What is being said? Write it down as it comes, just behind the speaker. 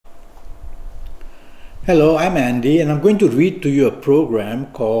Hello, I'm Andy, and I'm going to read to you a program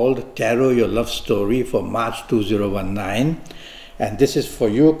called Tarot Your Love Story for March 2019. And this is for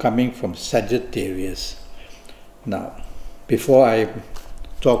you coming from Sagittarius. Now, before I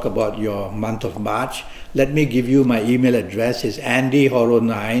talk about your month of March, let me give you my email address. It's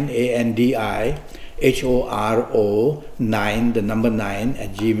andyhoro9, ANDIHORO 9, the number 9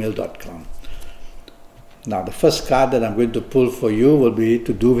 at gmail.com. Now, the first card that I'm going to pull for you will be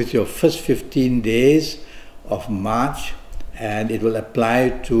to do with your first 15 days of March, and it will apply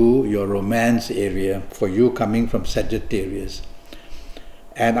to your romance area for you coming from Sagittarius.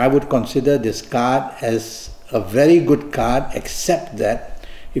 And I would consider this card as a very good card, except that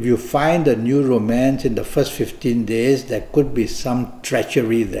if you find a new romance in the first 15 days, there could be some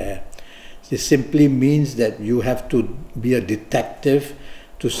treachery there. This simply means that you have to be a detective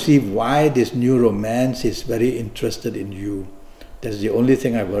to see why this new romance is very interested in you. That's the only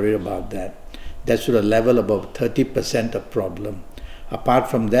thing I worry about that. That's to the level about 30% of problem.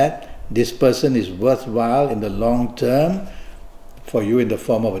 Apart from that, this person is worthwhile in the long term for you in the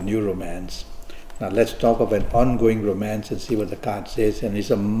form of a new romance. Now let's talk of an ongoing romance and see what the card says, and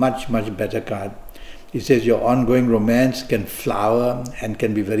it's a much better card. It says your ongoing romance can flower and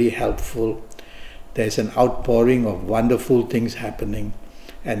can be very helpful. There's an outpouring of wonderful things happening.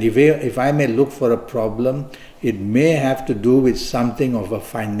 And if I may look for a problem, it may have to do with something of a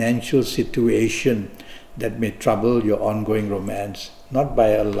financial situation that may trouble your ongoing romance. Not by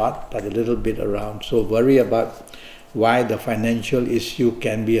a lot, but a little bit around. So worry about why the financial issue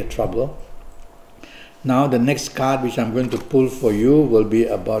can be a trouble. Now the next card which I'm going to pull for you will be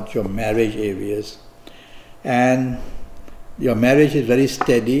about your marriage areas. And your marriage is very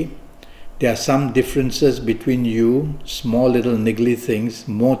steady. There are some differences between you, small little niggly things,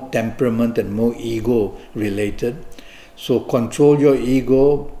 more temperament and more ego related. So control your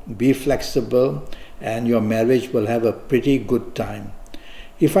ego, be flexible, and your marriage will have a pretty good time.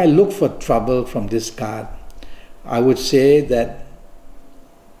 If I look for trouble from this card, I would say that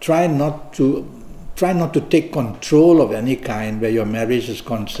try not to take control of any kind where your marriage is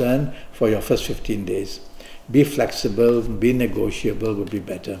concerned for your first 15 days. Be flexible, be negotiable would be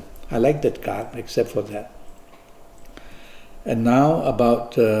better. I like that card, except for that. And now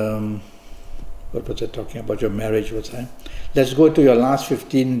about, what was I talking about? Your marriage, was I? Let's go to your last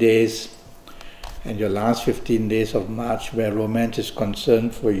 15 days, and your last 15 days of March, where romance is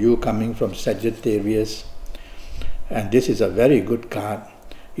concerned for you coming from Sagittarius. And this is a very good card.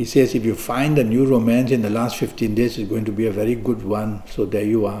 He says if you find a new romance in the last 15 days, it's going to be a very good one. So there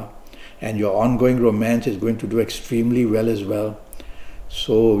you are. And your ongoing romance is going to do extremely well as well.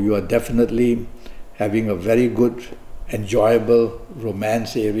 So you are definitely having a very good, enjoyable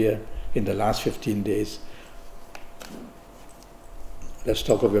romance area in the last 15 days. Let's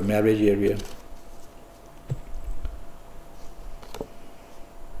talk of your marriage area.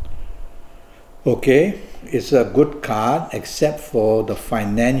 Okay, it's a good card except for the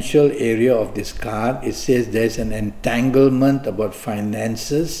financial area of this card. It says there's an entanglement about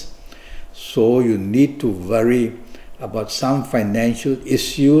finances, so you need to worry about some financial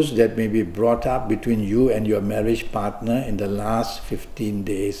issues that may be brought up between you and your marriage partner in the last 15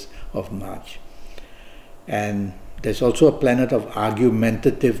 days of March. And there's also a planet of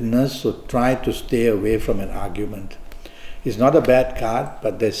argumentativeness, so try to stay away from an argument. It's not a bad card,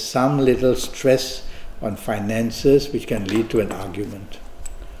 but there's some little stress on finances which can lead to an argument.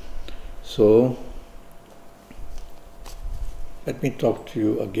 So let me talk to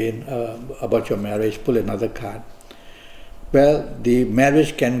you again about your marriage. Pull another card. Well, the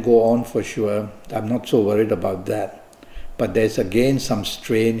marriage can go on for sure. I'm not so worried about that. But there's again some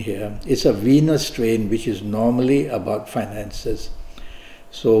strain here. It's a Venus strain, which is normally about finances.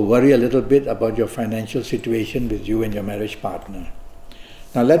 So worry a little bit about your financial situation with you and your marriage partner.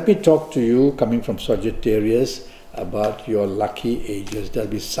 Now let me talk to you, coming from Sagittarius, about your lucky ages. There'll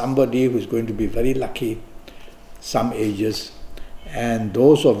be somebody who's going to be very lucky, some ages. And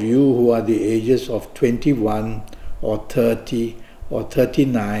those of you who are the ages of 21, or 30, or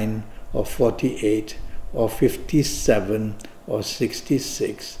 39, or 48, or 57, or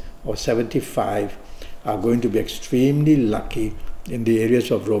 66, or 75 are going to be extremely lucky in the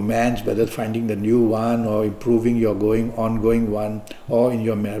areas of romance, whether finding the new one or improving your ongoing one, or in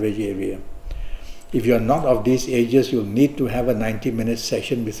your marriage area. If you are not of these ages, you'll need to have a 90-minute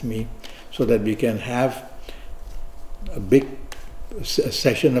session with me so that we can have a big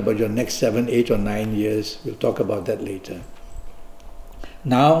session about your next 7, 8 or 9 years. We'll talk about that later.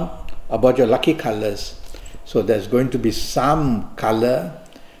 Now about your lucky colors. So there's going to be some color.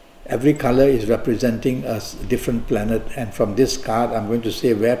 Every color is representing a different planet, and from this card I'm going to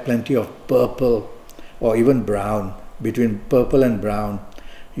say wear plenty of purple or even brown, between purple and brown.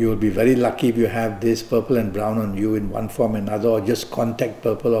 You will be very lucky if you have this purple and brown on you in one form or another, or just contact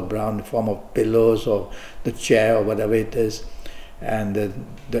purple or brown in the form of pillows or the chair or whatever it is. And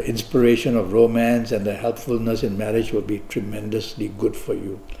the inspiration of romance and the helpfulness in marriage will be tremendously good for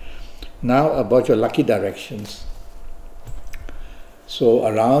you. Now about your lucky directions. So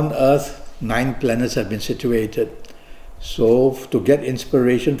around Earth, 9 planets have been situated. So to get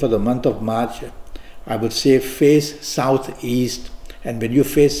inspiration for the month of March, I would say face southeast. And when you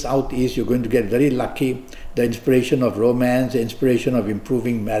face southeast, you're going to get very lucky. The inspiration of romance, the inspiration of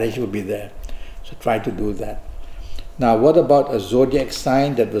improving marriage will be there. So try to do that. Now, what about a zodiac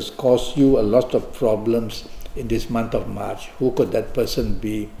sign that will cause you a lot of problems in this month of March? Who could that person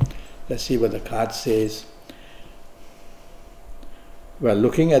be? Let's see what the card says. Well,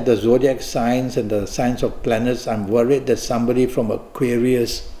 looking at the zodiac signs and the signs of planets, I'm worried that somebody from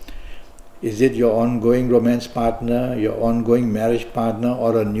Aquarius. Is it your ongoing romance partner, your ongoing marriage partner,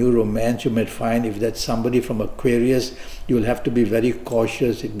 or a new romance you might find? If that's somebody from Aquarius, you will have to be very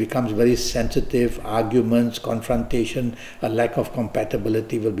cautious. It becomes very sensitive. Arguments, confrontation, a lack of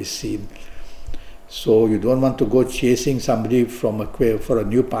compatibility will be seen. So you don't want to go chasing somebody from Aquarius for a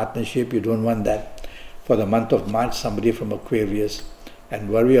new partnership. You don't want that. For the month of March, somebody from Aquarius. And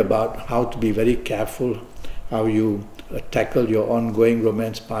worry about how to be very careful, how you tackle your ongoing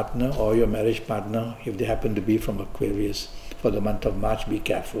romance partner or your marriage partner if they happen to be from Aquarius. For the month of March, be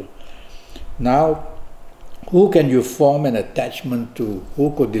careful. Now, who can you form an attachment to?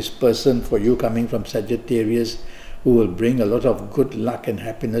 Who could this person for you coming from Sagittarius, who will bring a lot of good luck and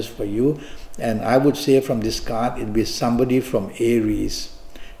happiness for you? And I would say from this card, it will be somebody from Aries.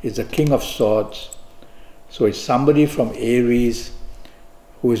 It's the King of Swords. So it's somebody from Aries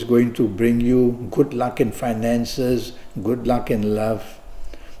who is going to bring you good luck in finances, good luck in love.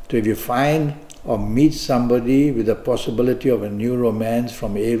 So if you find or meet somebody with the possibility of a new romance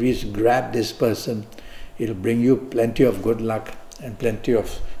from Aries, grab this person. It'll bring you plenty of good luck and plenty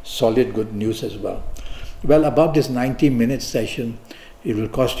of solid good news as well. Well, about this 90-minute session, it will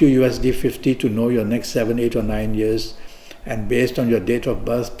cost you USD 50 to know your next 7, 8 or 9 years. And based on your date of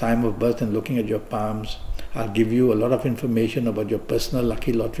birth, time of birth, and looking at your palms, I'll give you a lot of information about your personal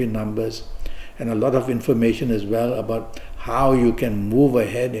lucky lottery numbers and a lot of information as well about how you can move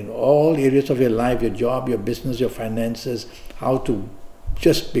ahead in all areas of your life, your job, your business, your finances, how to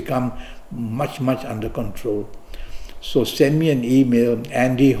just become much under control. So send me an email,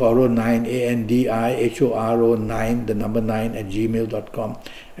 andyhoro9, ANDIHORO9, the number 9 @gmail.com,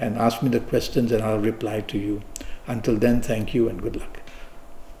 and ask me the questions and I'll reply to you. Until then, thank you and good luck.